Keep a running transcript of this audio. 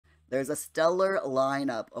There's a stellar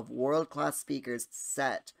lineup of world-class speakers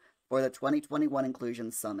set for the 2021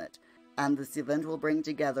 Inclusion Summit, and this event will bring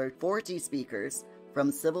together 40 speakers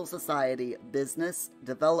from civil society, business,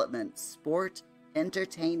 development, sport,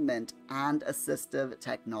 entertainment, and assistive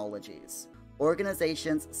technologies.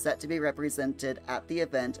 Organizations set to be represented at the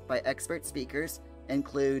event by expert speakers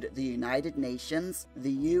include the United Nations,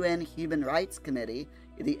 the UN Human Rights Committee,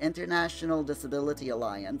 the International Disability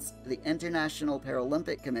Alliance, the International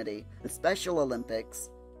Paralympic Committee, the Special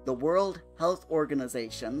Olympics, the World Health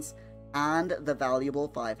Organizations, and the Valuable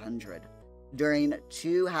 500. During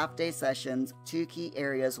 2 half-day sessions, 2 key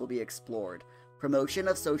areas will be explored: promotion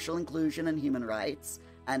of social inclusion and human rights,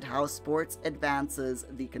 and how sports advances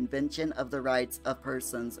the Convention of the Rights of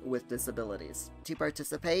Persons with Disabilities. To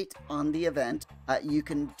participate on the event, you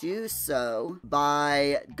can do so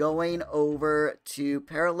by going over to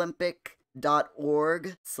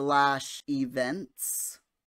Paralympic.org/events.